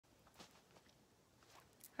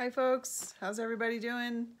Hi folks, how's everybody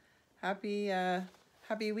doing? Happy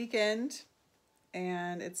weekend.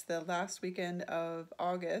 And it's the last weekend of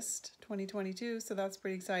August 2022, so that's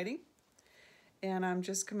pretty exciting. And I'm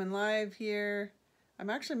just coming live here. I'm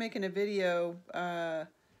actually making a video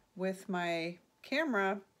with my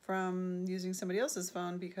camera from using somebody else's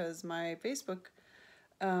phone because my Facebook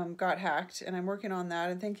got hacked, and I'm working on that.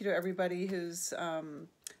 And thank you to everybody who's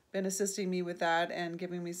been assisting me with that and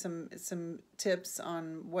giving me some tips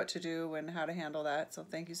on what to do and how to handle that. So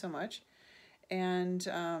thank you so much. And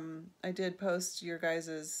I did post your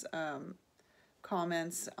guys's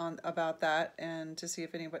comments on about that, and to see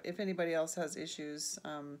if anybody else has issues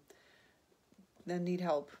that need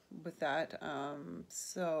help with that.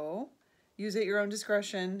 So use at your own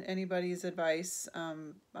discretion. Anybody's advice.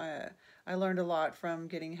 I learned a lot from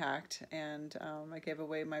getting hacked, and I gave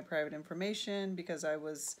away my private information because I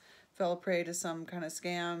fell prey to some kind of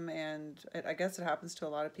scam, and I guess it happens to a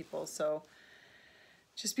lot of people. So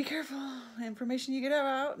just be careful, information you get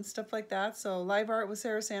out and stuff like that. So live art with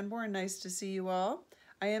Sarah Sanborn. Nice to see you all.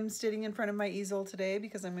 I am sitting in front of my easel today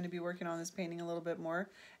because I'm going to be working on this painting a little bit more.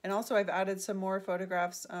 And also I've added some more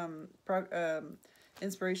photographs,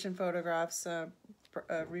 inspiration photographs,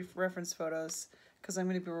 reference photos, because I'm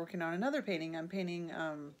going to be working on another painting.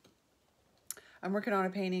 I'm working on a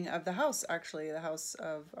painting of the house, actually, the house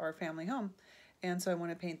of our family home. And so I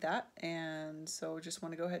want to paint that. And so just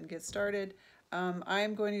want to go ahead and get started.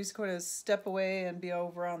 I'm going to just kind of step away and be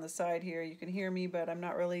over on the side here. You can hear me, but I'm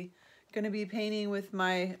not really going to be painting with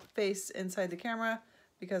my face inside the camera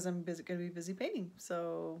because I'm going to be busy painting.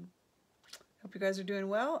 So hope you guys are doing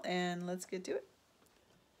well, and let's get to it.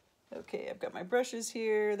 Okay, I've got my brushes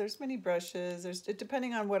here. There's many brushes.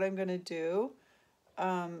 Depending on what I'm going to do,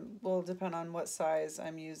 will depend on what size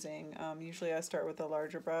I'm using. Usually I start with a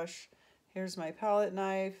larger brush. Here's my palette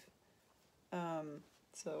knife.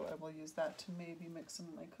 So I will use that to maybe mix some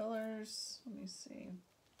of my colors. Let me see.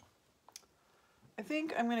 I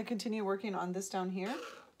think I'm going to continue working on this down here,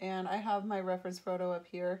 and I have my reference photo up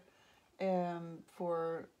here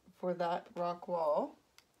for that rock wall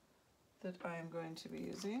that I am going to be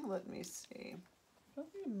using. Let me see.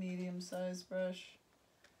 Probably a medium-sized brush.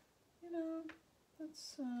 You know,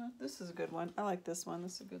 this is a good one. I like this one.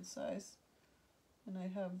 This is a good size. And I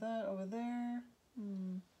have that over there.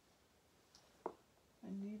 I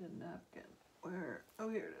need a napkin. Where? Oh,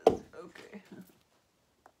 here it is. Okay.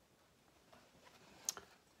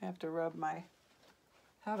 I have to rub my...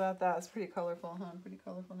 How about that? It's pretty colorful, huh? Pretty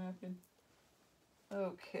colorful napkin.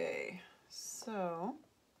 Okay. So,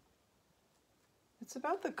 it's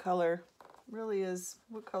about the color. It really is.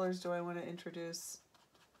 What colors do I want to introduce?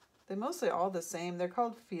 They're mostly all the same. They're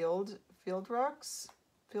called field rocks,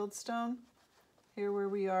 fieldstone, here where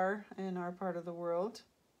we are in our part of the world.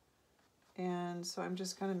 And so I'm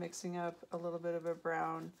just kind of mixing up a little bit of a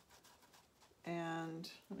brown, and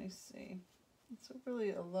let me see. It's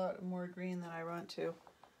really a lot more green than I want to.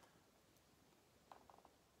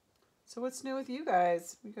 So what's new with you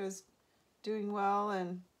guys? You guys doing well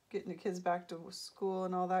and getting the kids back to school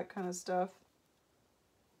and all that kind of stuff?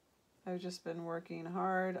 I've just been working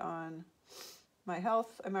hard on my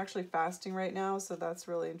health. I'm actually fasting right now, so that's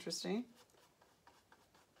really interesting.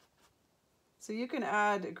 So you can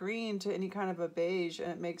add green to any kind of a beige,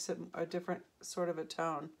 and it makes it a different sort of a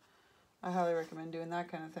tone. I highly recommend doing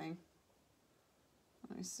that kind of thing.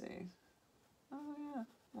 Let me see. Oh yeah,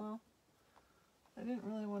 well, I didn't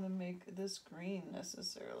really want to make this green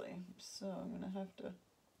necessarily, so I'm going to have to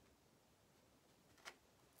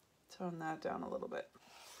tone that down a little bit.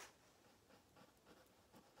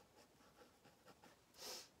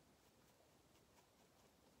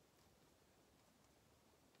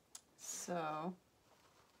 So,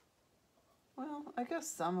 well, I guess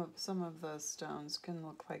some of the stones can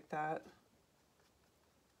look like that,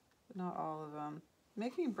 but not all of them.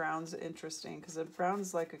 Making browns interesting because a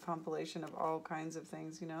brown's like a compilation of all kinds of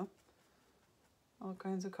things, you know, all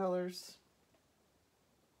kinds of colors.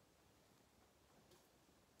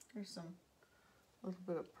 There's a little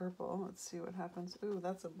bit of purple. Let's see what happens. Ooh,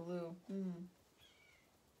 that's a blue.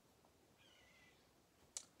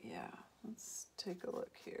 Yeah, let's take a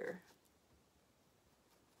look here.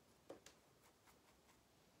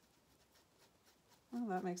 Oh,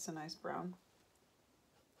 that makes a nice brown.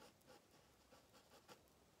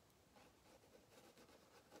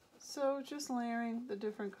 So just layering the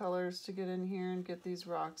different colors to get in here and get these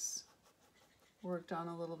rocks worked on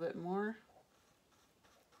a little bit more.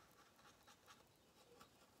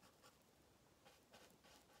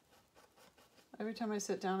 Every time I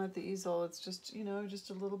sit down at the easel, it's just, you know,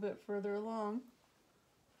 just a little bit further along.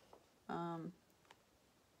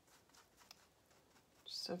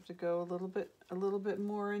 Just have to go a little bit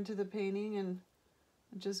more into the painting and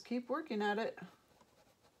just keep working at it.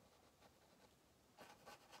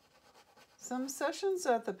 Some sessions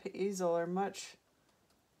at the easel are much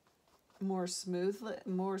more smooth,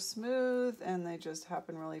 and they just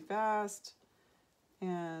happen really fast.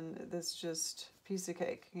 And that's just piece of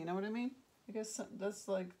cake. You know what I mean? I guess that's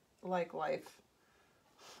like life.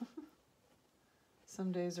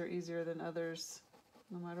 Some days are easier than others,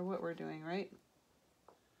 no matter what we're doing, right?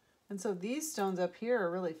 And so these stones up here are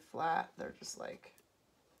really flat. They're just like,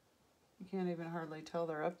 you can't even hardly tell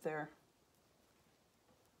they're up there.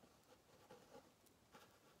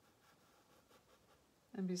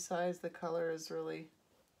 And besides, the color is really,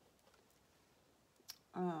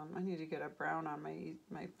 I need to get a brown on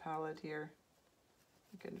my palette here.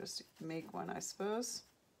 I can just make one, I suppose,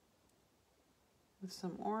 with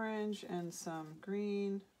some orange and some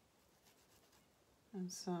green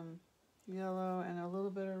and some yellow and a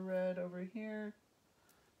little bit of red over here.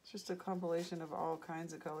 It's just a compilation of all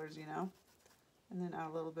kinds of colors, you know. And then add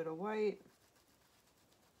a little bit of white.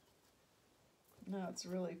 Now it's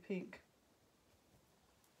really pink.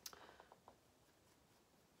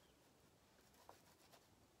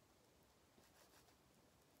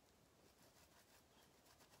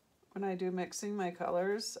 When I do mixing my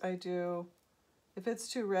colors, I do, if it's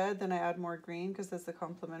too red, then I add more green because that's the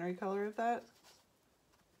complementary color of that.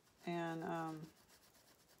 And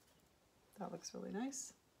that looks really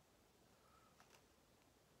nice.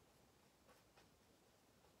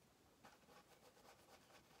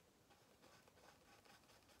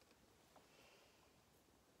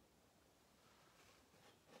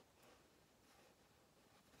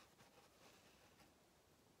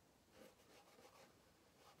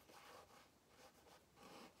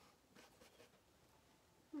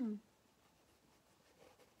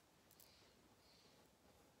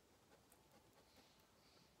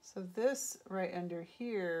 So this right under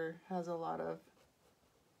here has a lot of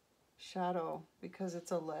shadow because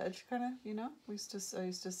it's a ledge kind of, you know. I used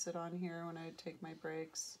to sit on here when I would take my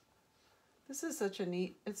breaks. This is such a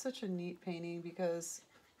neat painting because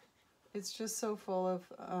it's just so full of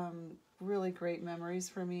really great memories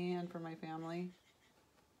for me and for my family.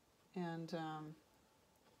 And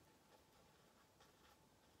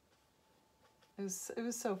it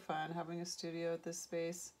was so fun having a studio at this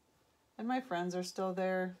space. And my friends are still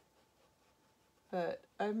there, but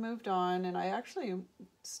I've moved on, and I actually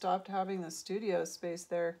stopped having the studio space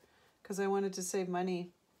there because I wanted to save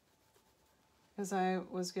money, because I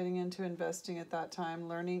was getting into investing at that time,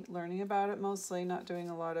 learning about it mostly, not doing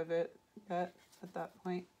a lot of it yet at that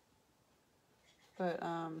point. But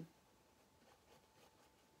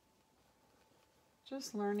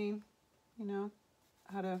just learning, you know,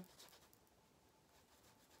 how to,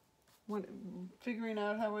 figuring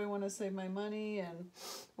out how I want to save my money, and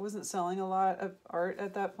I wasn't selling a lot of art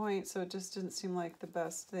at that point, so it just didn't seem like the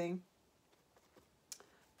best thing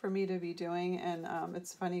for me to be doing. And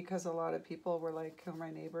it's funny because a lot of people were like,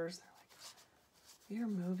 my neighbors, they're like, "You're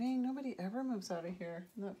moving? Nobody ever moves out of here."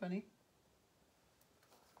 Isn't that funny?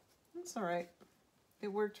 That's all right. It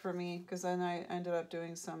worked for me because then I ended up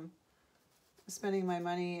spending my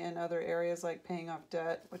money in other areas like paying off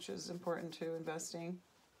debt, which is important to investing.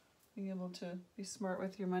 Being able to be smart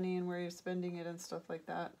with your money and where you're spending it and stuff like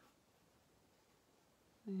that.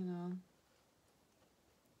 You know.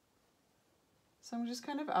 So I'm just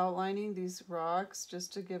kind of outlining these rocks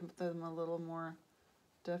just to give them a little more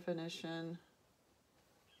definition.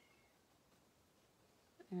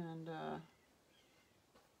 And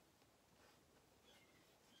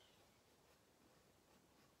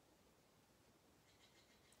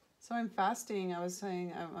so I'm fasting. I was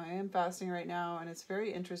saying I am fasting right now, and it's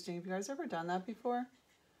very interesting. Have you guys ever done that before?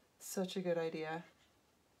 It's such a good idea.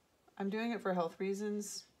 I'm doing it for health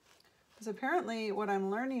reasons, because apparently what I'm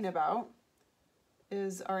learning about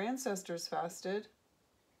is our ancestors fasted.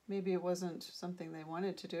 Maybe it wasn't something they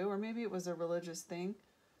wanted to do, or maybe it was a religious thing,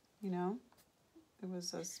 you know. It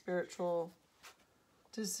was a spiritual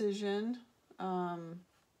decision. But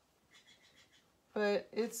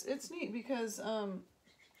it's neat because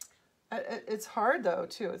it's hard though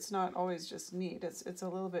too. It's not always just neat. It's a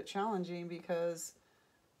little bit challenging because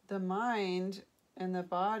the mind and the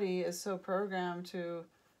body is so programmed to,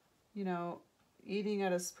 you know, eating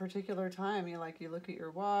at a particular time. You look at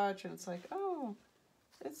your watch and it's like, oh,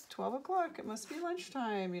 it's 12 o'clock. It must be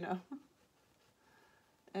lunchtime, you know.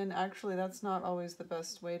 And actually that's not always the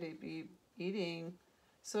best way to be eating.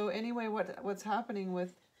 So anyway, what's happening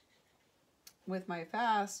with my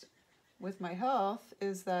fast, with my health,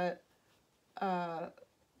 is that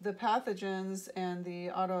the pathogens and the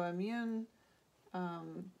autoimmune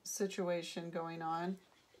situation going on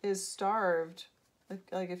is starved.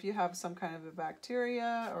 Like if you have some kind of a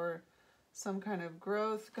bacteria or some kind of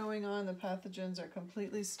growth going on, the pathogens are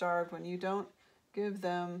completely starved. When you don't give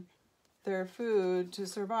them their food to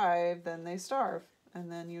survive, then they starve. And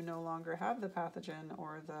then you no longer have the pathogen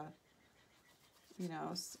or the, you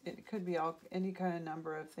know, it could be any kind of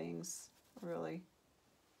number of things, really.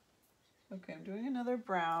 Okay, I'm doing another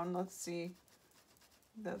brown. Let's see.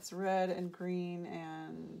 That's red and green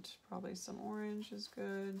and probably some orange is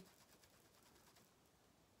good.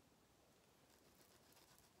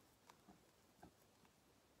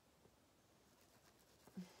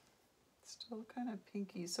 Still kind of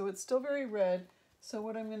pinky, so it's still very red. So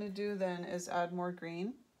what I'm going to do then is add more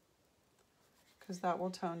green, because that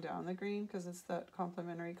will tone down the green because it's that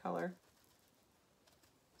complementary color.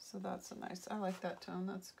 So that's a nice, I like that tone,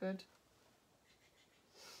 that's good.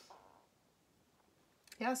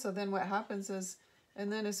 Yeah, so then what happens is,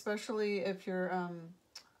 and then especially if you're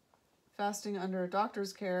fasting under a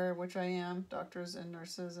doctor's care, which I am, doctors and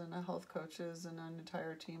nurses and health coaches and an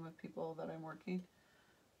entire team of people that I'm working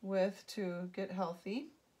with to get healthy,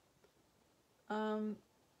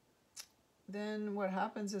 then what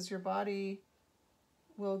happens is your body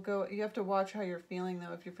will go, you have to watch how you're feeling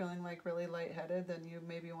though. If you're feeling like really lightheaded, then you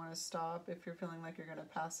maybe want to stop. If you're feeling like you're going to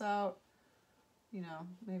pass out, you know,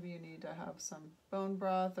 maybe you need to have some bone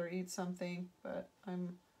broth or eat something, but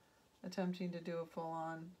I'm attempting to do a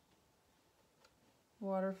full-on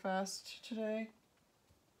water fast today.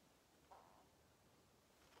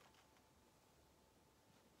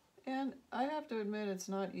 And I have to admit it's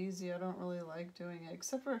not easy. I don't really like doing it,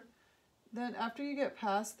 except for then after you get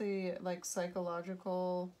past the like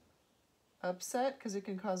psychological upset, because it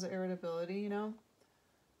can cause irritability, you know,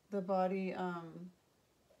 the body's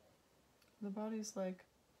like,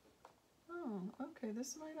 oh, okay,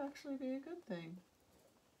 this might actually be a good thing,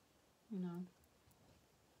 you know,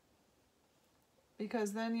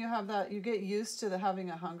 because then you have that, you get used to having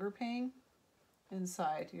a hunger pain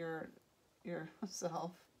inside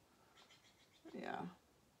yourself. Yeah.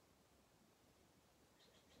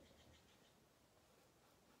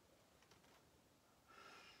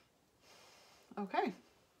 Okay,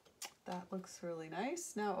 that looks really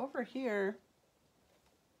nice. Now over here,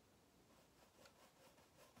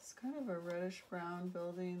 it's kind of a reddish brown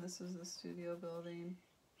building. This is the studio building.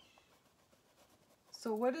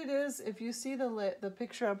 So what it is, if you see the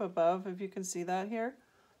picture up above, if you can see that here,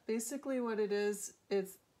 basically what it is,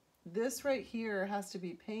 it's this right here has to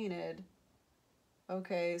be painted.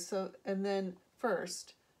 Okay, so, and then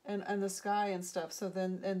first, and the sky and stuff. So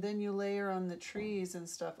then you layer on the trees and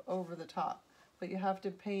stuff over the top. But you have to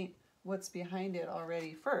paint what's behind it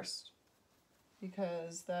already first,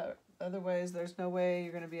 because that otherwise there's no way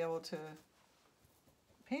you're going to be able to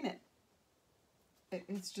paint it.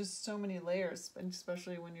 It's just so many layers,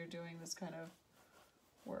 especially when you're doing this kind of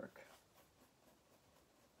work.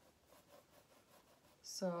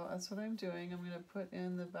 So that's what I'm doing. I'm going to put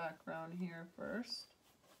in the background here first.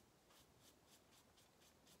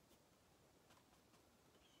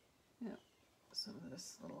 Yeah, some of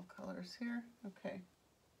this little colors here. Okay.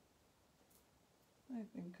 I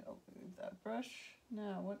think I'll leave that brush.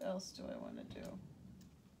 Now, what else do I want to do?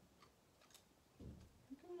 I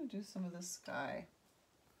think I want to do some of the sky.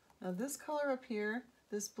 Now this color up here,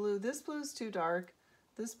 this blue is too dark.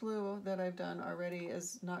 This blue that I've done already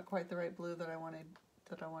is not quite the right blue that I want to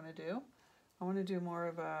do. I want to do more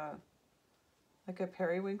of a like a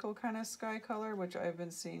periwinkle kind of sky color, which I've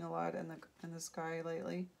been seeing a lot in the sky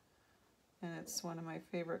lately, and it's one of my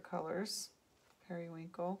favorite colors,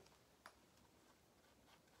 periwinkle.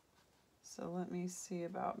 So let me see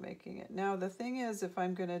about making it. Now the thing is, if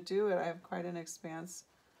I'm going to do it, I have quite an expanse,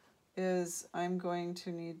 is I'm going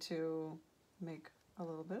to need to make a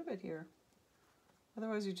little bit of it here.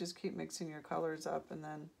 Otherwise you just keep mixing your colors up, and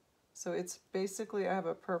then, so it's basically, I have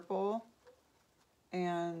a purple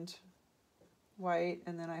and white,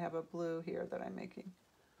 and then I have a blue here that I'm making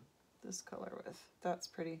this color with. That's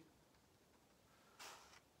pretty.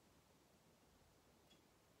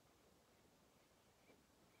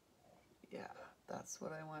 Yeah, that's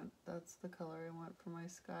what I want. That's the color I want for my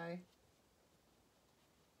sky.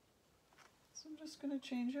 So I'm just going to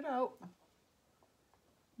change it out,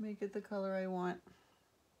 make it the color I want.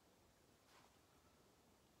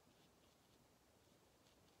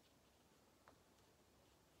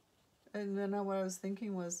 And then what I was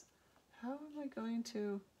thinking was, how am I going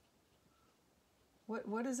to,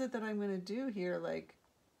 what is it that I'm going to do here? Like,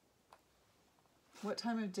 what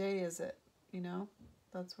time of day is it? You know,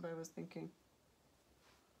 that's what I was thinking.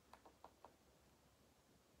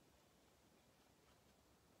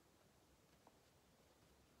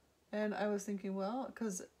 And I was thinking, well,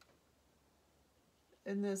 because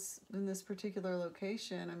in this particular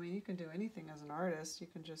location, I mean, you can do anything as an artist. You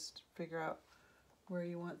can just figure out where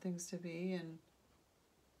you want things to be and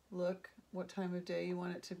look what time of day you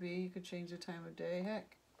want it to be. You could change the time of day.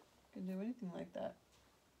 Heck, you can do anything like that.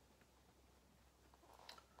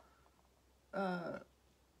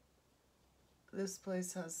 This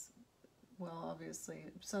place has, well, obviously,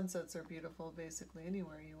 sunsets are beautiful basically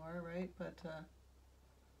anywhere you are, right? But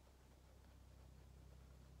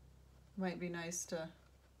might be nice to...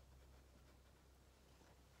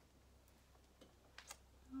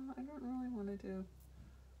 I don't really want to do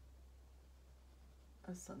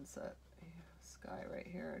a sunset sky right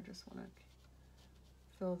here. I just want to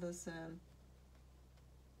fill this in.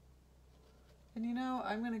 And you know,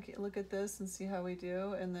 I'm going to look at this and see how we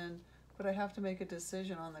do, and then, but I have to make a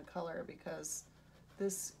decision on the color because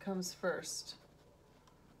this comes first.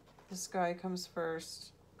 The sky comes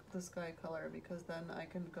first, the sky color, because then I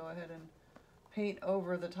can go ahead and paint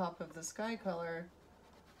over the top of the sky color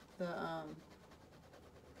the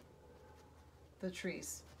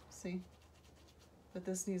trees, see? But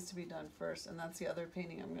this needs to be done first, and that's the other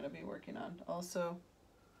painting I'm going to be working on also.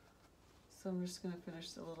 So I'm just going to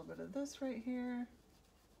finish a little bit of this right here.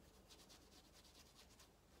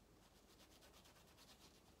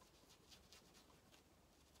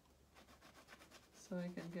 So I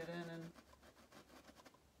can get in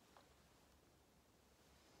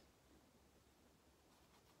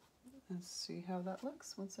and see how that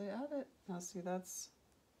looks once I add it. Now see, that's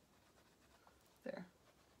there.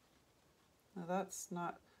 Now that's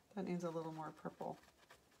not, that needs a little more purple.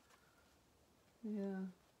 Yeah.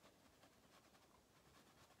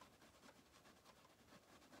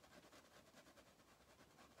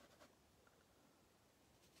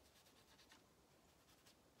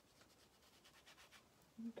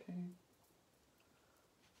 Okay.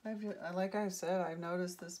 Like I said, I've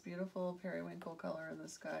noticed this beautiful periwinkle color in the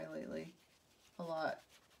sky lately a lot.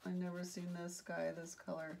 I've never seen this sky this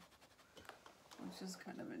color, which is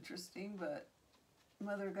kind of interesting, but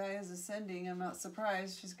Mother Gaia is ascending. I'm not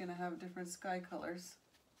surprised. She's going to have different sky colors.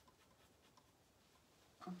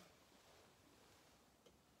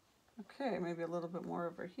 Okay, maybe a little bit more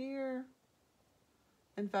over here.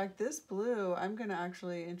 In fact, this blue I'm going to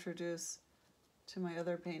actually introduce to my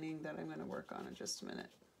other painting that I'm going to work on in just a minute.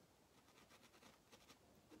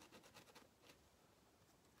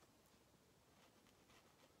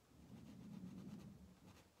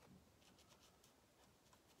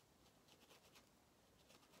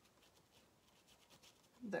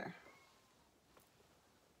 There.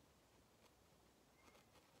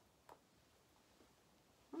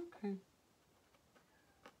 Okay.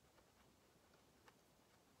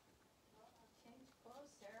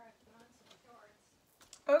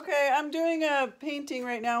 Okay, I'm doing a painting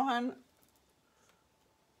right now, hon.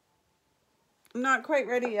 I'm not quite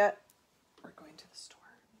ready yet. We're going to the store.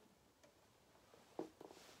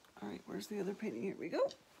 All right, where's the other painting? Here we go.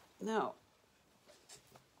 Now,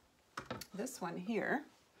 this one here.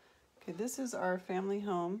 Okay, this is our family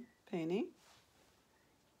home painting.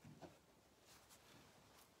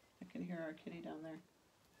 I can hear our kitty down there.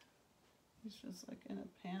 He's just like in a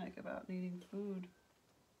panic about needing food.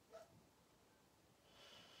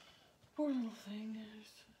 Poor little thing.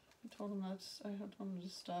 I told him to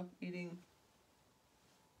stop eating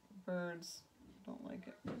birds. Don't like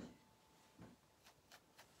it.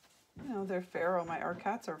 You know, they're feral. Our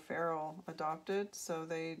cats are feral adopted, so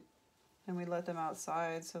and we let them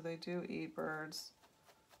outside, so they do eat birds,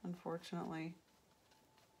 unfortunately.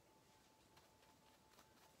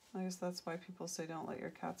 I guess that's why people say don't let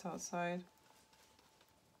your cats outside.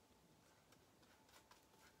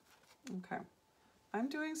 Okay. I'm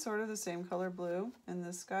doing sort of the same color blue in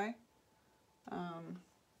this guy. I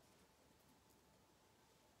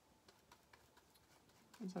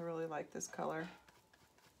really like this color.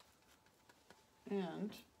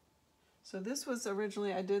 And so this was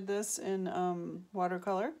originally, I did this in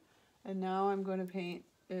watercolor, and now I'm going to paint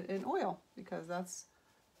it in oil because that's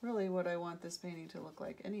really what I want this painting to look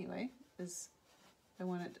like anyway, I'm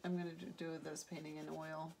going to do this painting in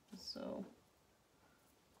oil. So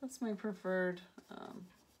that's my preferred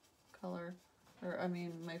color, or I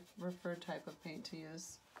mean my preferred type of paint to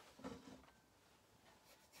use.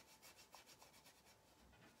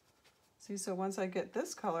 See, so once I get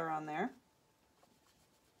this color on there,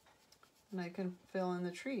 and I can fill in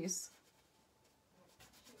the trees.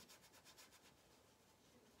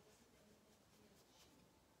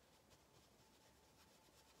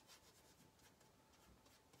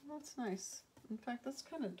 That's nice. In fact, that's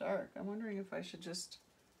kind of dark. I'm wondering if I should just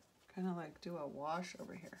kind of like do a wash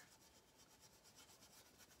over here.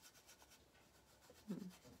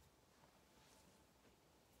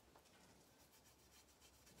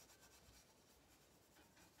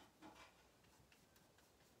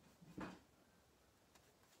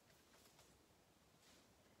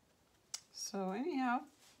 So anyhow,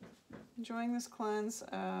 enjoying this cleanse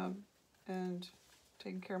and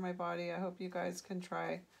taking care of my body. I hope you guys can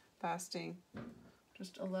try fasting.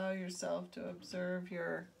 Just allow yourself to observe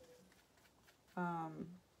your hunger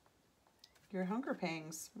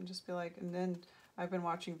pangs and just be like, and then I've been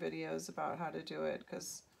watching videos about how to do it,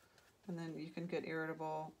 and then you can get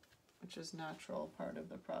irritable, which is natural part of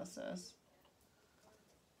the process.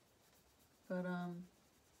 But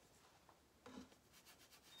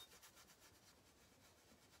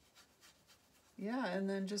yeah, and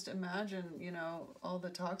then just imagine, you know, all the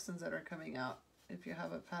toxins that are coming out. If you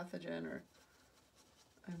have a pathogen, or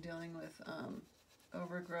I'm dealing with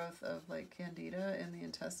overgrowth of like candida in the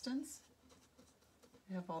intestines.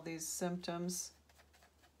 You have all these symptoms.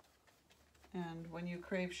 And when you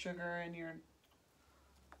crave sugar and you're,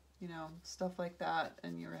 you know, stuff like that,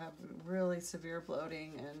 and you have really severe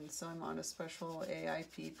bloating, and so I'm on a special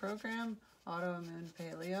AIP program, autoimmune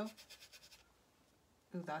paleo.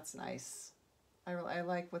 Ooh, that's nice. I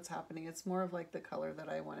like what's happening. It's more of like the color that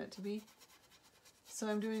I want it to be. So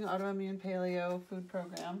I'm doing autoimmune paleo food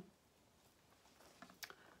program,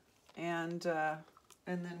 and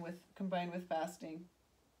then combined with fasting.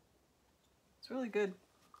 It's really good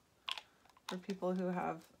for people who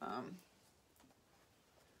have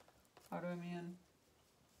autoimmune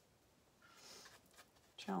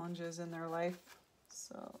challenges in their life.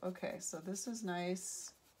 So, okay, so this is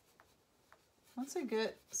nice. Once I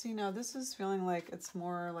get, see now this is feeling like it's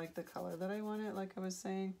more like the color that I want it, like I was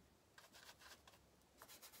saying.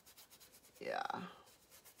 Yeah.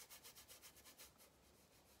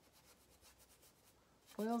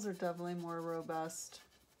 Oils are definitely more robust.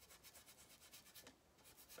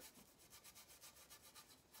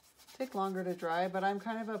 Take longer to dry, but I'm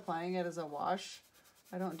kind of applying it as a wash.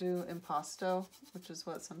 I don't do impasto, which is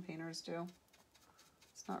what some painters do.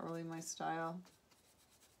 It's not really my style.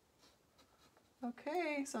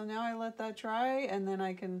 Okay, so now I let that dry, and then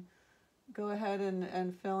I can go ahead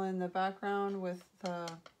and fill in the background with the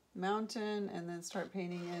mountain, and then start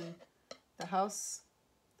painting in the house.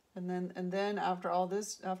 And then after all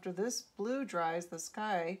this, after this blue dries, the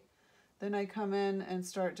sky, then I come in and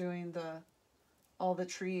start doing all the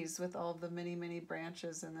trees with all the many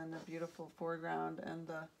branches, and then the beautiful foreground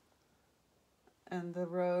and the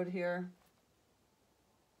road here.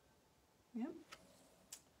 Yep.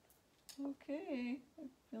 Okay, I'm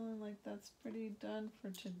feeling like that's pretty done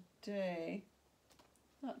for today.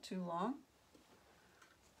 Not too long.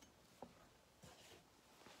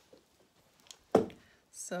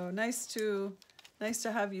 So nice to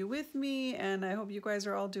have you with me, and I hope you guys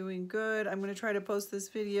are all doing good. I'm going to try to post this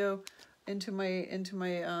video into my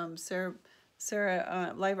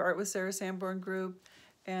Sarah Live Art with Sarah Sanborn group.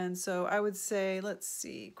 And so I would say, let's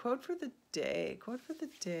see, quote for the day. Quote for the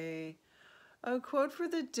day. A quote for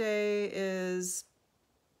the day is,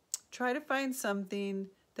 try to find something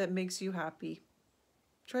that makes you happy.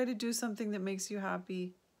 Try to do something that makes you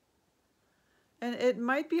happy. And it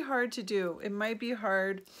might be hard to do. It might be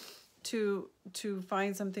hard to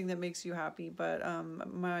find something that makes you happy. But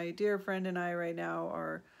my dear friend and I right now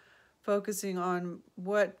are focusing on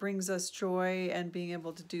what brings us joy, and being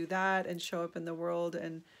able to do that and show up in the world,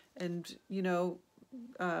 and you know,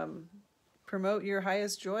 promote your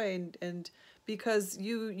highest joy, and because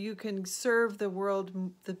you can serve the world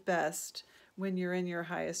the best when you're in your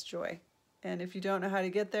highest joy. And if you don't know how to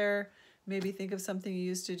get there, maybe think of something you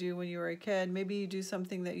used to do when you were a kid. Maybe you do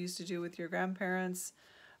something that you used to do with your grandparents,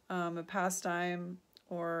 a pastime,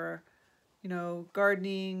 or, you know,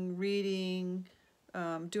 gardening, reading,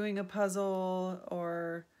 doing a puzzle,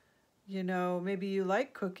 or, you know, maybe you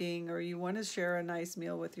like cooking, or you want to share a nice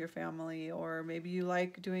meal with your family, or maybe you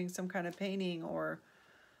like doing some kind of painting, or,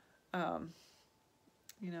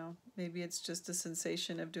 you know, maybe it's just a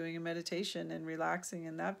sensation of doing a meditation and relaxing,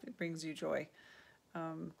 and that brings you joy.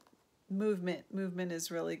 Movement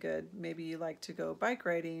is really good. Maybe you like to go bike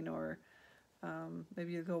riding, or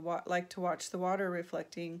maybe you like to watch the water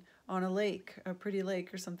reflecting on a lake, a pretty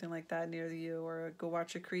lake or something like that near you, or go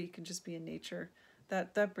watch a creek and just be in nature.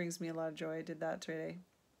 That brings me a lot of joy. I did that today.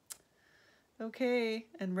 Okay,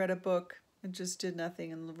 and read a book, and just did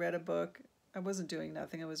nothing and read a book. I wasn't doing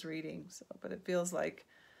nothing, I was reading. So, but it feels like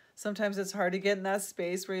sometimes it's hard to get in that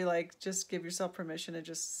space where you like just give yourself permission to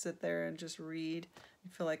just sit there and just read.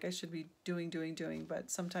 You feel like I should be doing,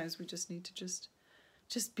 but sometimes we just need to just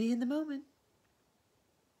be in the moment.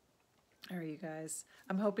 All right, you guys.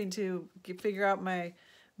 I'm hoping to figure out my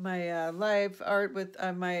live art with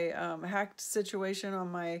my hacked situation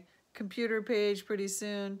on my computer page pretty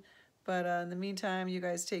soon. But in the meantime, you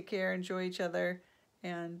guys take care, enjoy each other,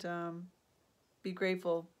 and be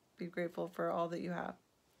grateful. Be grateful for all that you have.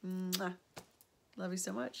 Mwah. Love you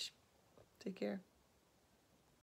so much. Take care.